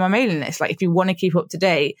sure you're on my mailing list. Like if you want to keep up to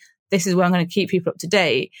date, this is where I'm going to keep people up to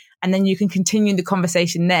date. And then you can continue the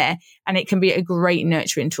conversation there and it can be a great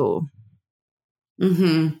nurturing tool.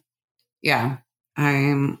 Yeah.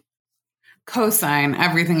 I'm co-sign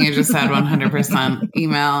everything you just said 100%.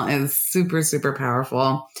 Email is super, super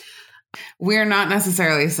powerful. We're not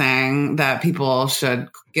necessarily saying that people should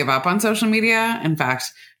give up on social media. In fact,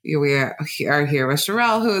 we are here with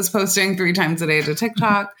Sherelle, who is posting 3 times a day to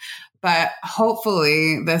TikTok. But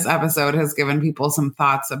hopefully this episode has given people some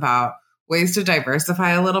thoughts about ways to diversify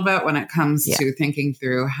a little bit when it comes to thinking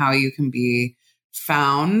through how you can be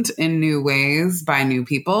found in new ways by new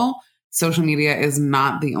people. Social media is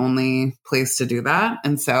not the only place to do that.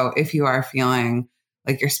 And so if you are feeling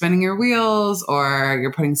like you're spinning your wheels or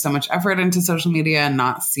you're putting so much effort into social media and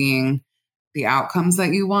not seeing the outcomes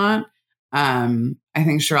that you want, I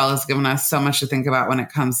think Sherelle has given us so much to think about when it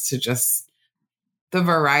comes to just the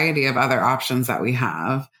variety of other options that we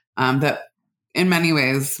have that in many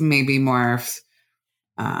ways may be more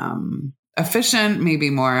efficient, maybe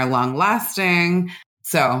more long lasting.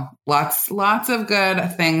 So lots of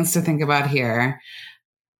good things to think about here.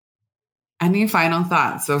 Any final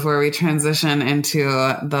thoughts before we transition into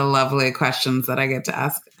the lovely questions that I get to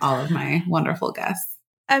ask all of my wonderful guests?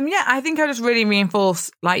 I think I just really reinforce,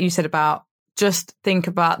 like you said, about just think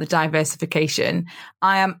about the diversification.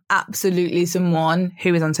 I am absolutely someone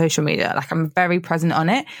who is on social media. I'm very present on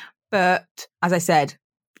it. But as I said,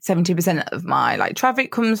 70% of my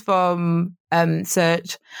traffic comes from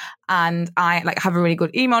search, and I have a really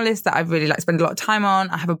good email list that I really spend a lot of time on.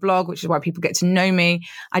 I have a blog, which is why people get to know me.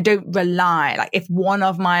 I don't rely, if one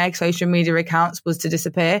of my social media accounts was to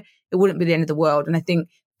disappear, it wouldn't be the end of the world. And I think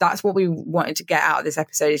that's what we wanted to get out of this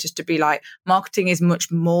episode, is just to be marketing is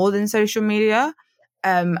much more than social media.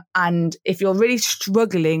 And if you're really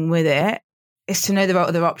struggling with it, is to know there are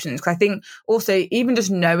other options. Because I think also even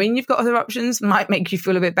just knowing you've got other options might make you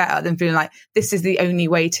feel a bit better than feeling like this is the only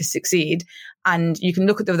way to succeed. And you can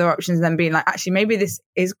look at the other options and then being like, actually, maybe this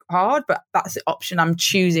is hard, but that's the option I'm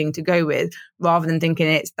choosing to go with, rather than thinking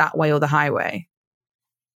it's that way or the highway.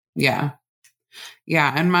 Yeah.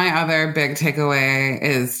 Yeah. And my other big takeaway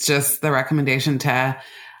is just the recommendation to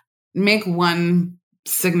make one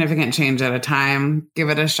significant change at a time, give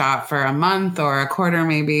it a shot for a month or a quarter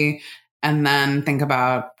maybe, and then think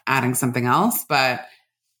about adding something else. But,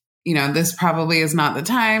 this probably is not the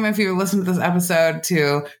time, if you listen to this episode,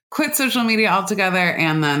 to quit social media altogether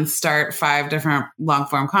and then start 5 different long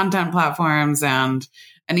form content platforms and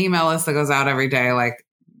an email list that goes out every day.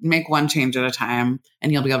 make one change at a time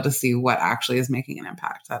and you'll be able to see what actually is making an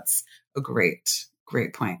impact. That's a great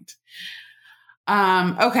point.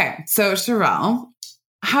 Okay. So Sherelle,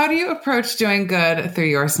 how do you approach doing good through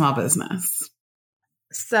your small business?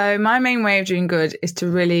 So my main way of doing good is to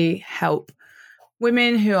really help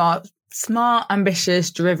women who are smart,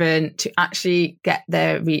 ambitious, driven to actually get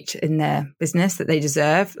their reach in their business that they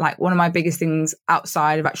deserve. Like one of my biggest things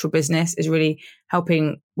outside of actual business is really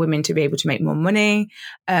helping women to be able to make more money,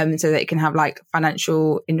 so they can have like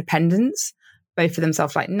financial independence, both for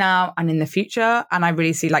themselves like now and in the future. And I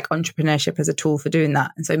really see like entrepreneurship as a tool for doing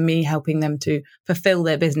that. And so me helping them to fulfill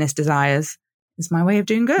their business desires is my way of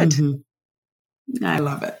doing good. Mm-hmm. I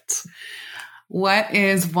love it. What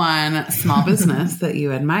is one small business that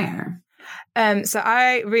you admire? So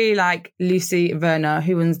I really like Lucy Werner,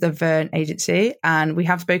 who runs the Vern Agency, and we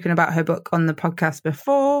have spoken about her book on the podcast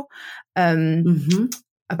before,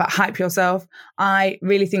 about Hype Yourself. I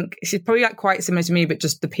really think she's probably like quite similar to me, but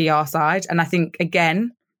just the PR side. And I think,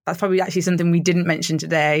 again, that's probably actually something we didn't mention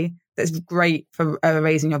today that's great for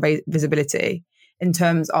raising your visibility in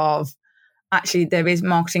terms of actually there is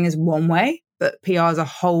marketing is one way, but PR is a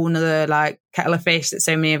whole nother like kettle of fish that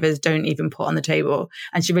so many of us don't even put on the table.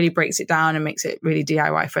 And she really breaks it down and makes it really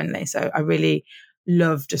DIY friendly. So I really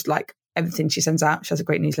love just like everything she sends out. She has a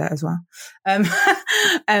great newsletter as well.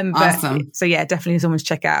 Awesome. So yeah, definitely someone to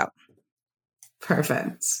check out.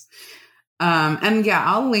 Perfect. And yeah,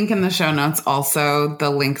 I'll link in the show notes also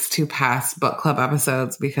the links to past book club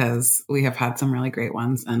episodes because we have had some really great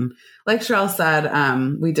ones. And like Sherelle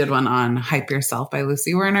said, we did one on Hype Yourself by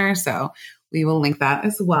Lucy Werner. So we will link that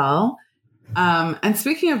as well. And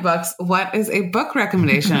speaking of books, what is a book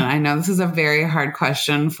recommendation? I know this is a very hard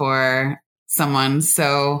question for someone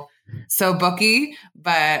so booky,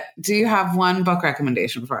 but do you have one book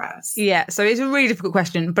recommendation for us? Yeah, so it's a really difficult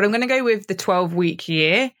question, but I'm going to go with the 12-week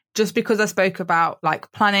year just because I spoke about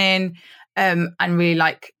like planning and really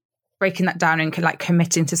like breaking that down and like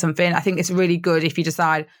committing to something. I think it's really good if you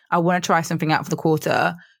decide I want to try something out for the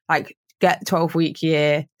quarter, like get 12-week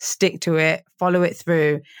year, stick to it, follow it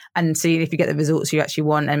through and see if you get the results you actually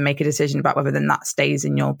want and make a decision about whether then that stays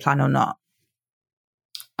in your plan or not.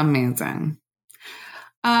 Amazing.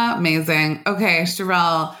 Okay,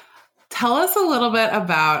 Sherelle, tell us a little bit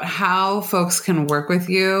about how folks can work with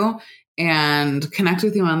you and connect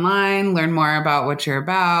with you online, learn more about what you're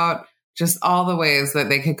about, just all the ways that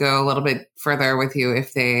they could go a little bit further with you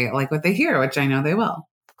if they like what they hear, which I know they will.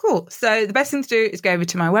 Cool. So the best thing to do is go over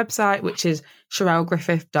to my website, which is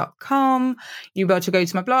SherelleGriffith.com. You'll be able to go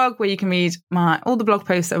to my blog where you can read all the blog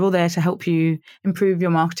posts that are all there to help you improve your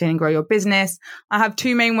marketing and grow your business. I have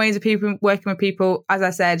two main ways of working with people. As I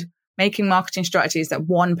said, making marketing strategies that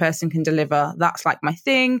one person can deliver. That's like my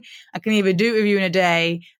thing. I can either do it with you in a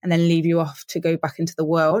day and then leave you off to go back into the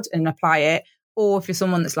world and apply it. Or if you're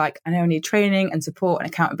someone that's like, I know I need training and support and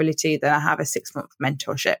accountability, then I have a 6-month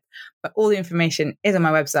mentorship. But all the information is on my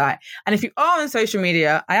website. And if you are on social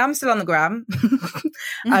media, I am still on the gram,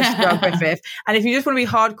 Sherelle Griffith. And if you just want to be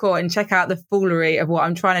hardcore and check out the foolery of what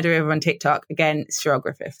I'm trying to do over on TikTok, again, it's Sherelle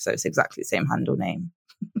Griffith. So it's exactly the same handle name.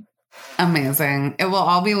 Amazing. It will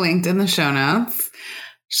all be linked in the show notes.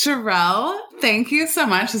 Sherelle, thank you so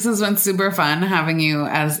much. This has been super fun having you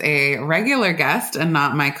as a regular guest and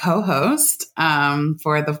not my co-host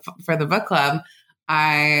for the book club.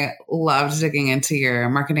 I loved digging into your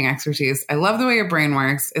marketing expertise. I love the way your brain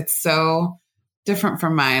works. It's so different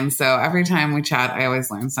from mine. So every time we chat, I always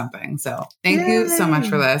learn something. So thank you so much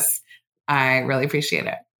for this. I really appreciate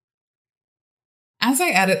it. As I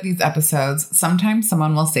edit these episodes, sometimes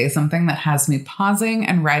someone will say something that has me pausing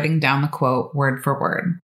and writing down the quote word for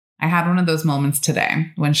word. I had one of those moments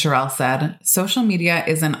today when Sherelle said, social media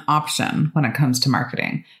is an option when it comes to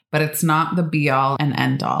marketing, but it's not the be-all and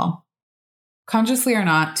end-all. Consciously or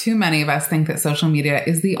not, too many of us think that social media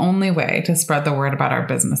is the only way to spread the word about our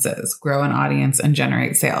businesses, grow an audience, and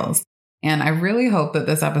generate sales. And I really hope that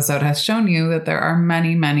this episode has shown you that there are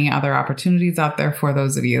many, many other opportunities out there for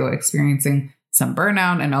those of you experiencing some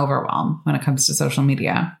burnout and overwhelm when it comes to social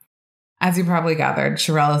media. As you probably gathered,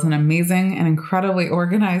 Sherelle is an amazing and incredibly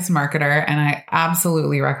organized marketer, and I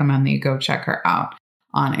absolutely recommend that you go check her out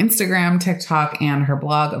on Instagram, TikTok, and her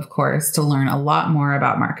blog, of course, to learn a lot more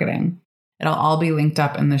about marketing. It'll all be linked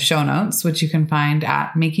up in the show notes, which you can find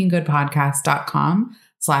at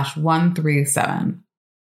makinggoodpodcast.com/137.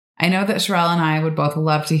 I know that Sherelle and I would both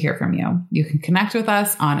love to hear from you. You can connect with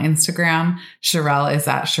us on Instagram. Sherelle is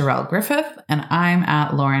at Sherelle Griffith, and I'm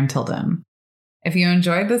at Lauren Tilden. If you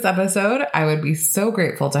enjoyed this episode, I would be so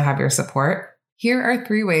grateful to have your support. Here are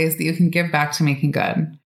 3 ways that you can give back to Making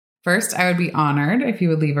Good. First, I would be honored if you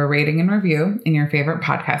would leave a rating and review in your favorite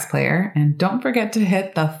podcast player, and don't forget to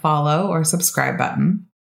hit the follow or subscribe button.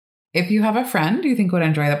 If you have a friend you think would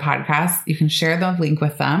enjoy the podcast, you can share the link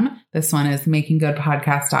with them. This one is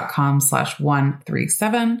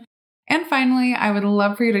makinggoodpodcast.com/137. And finally, I would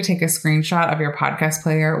love for you to take a screenshot of your podcast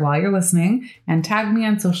player while you're listening and tag me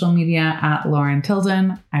on social media at Lauren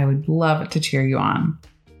Tilden. I would love to cheer you on.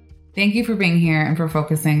 Thank you for being here and for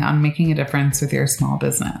focusing on making a difference with your small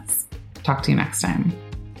business. Talk to you next time.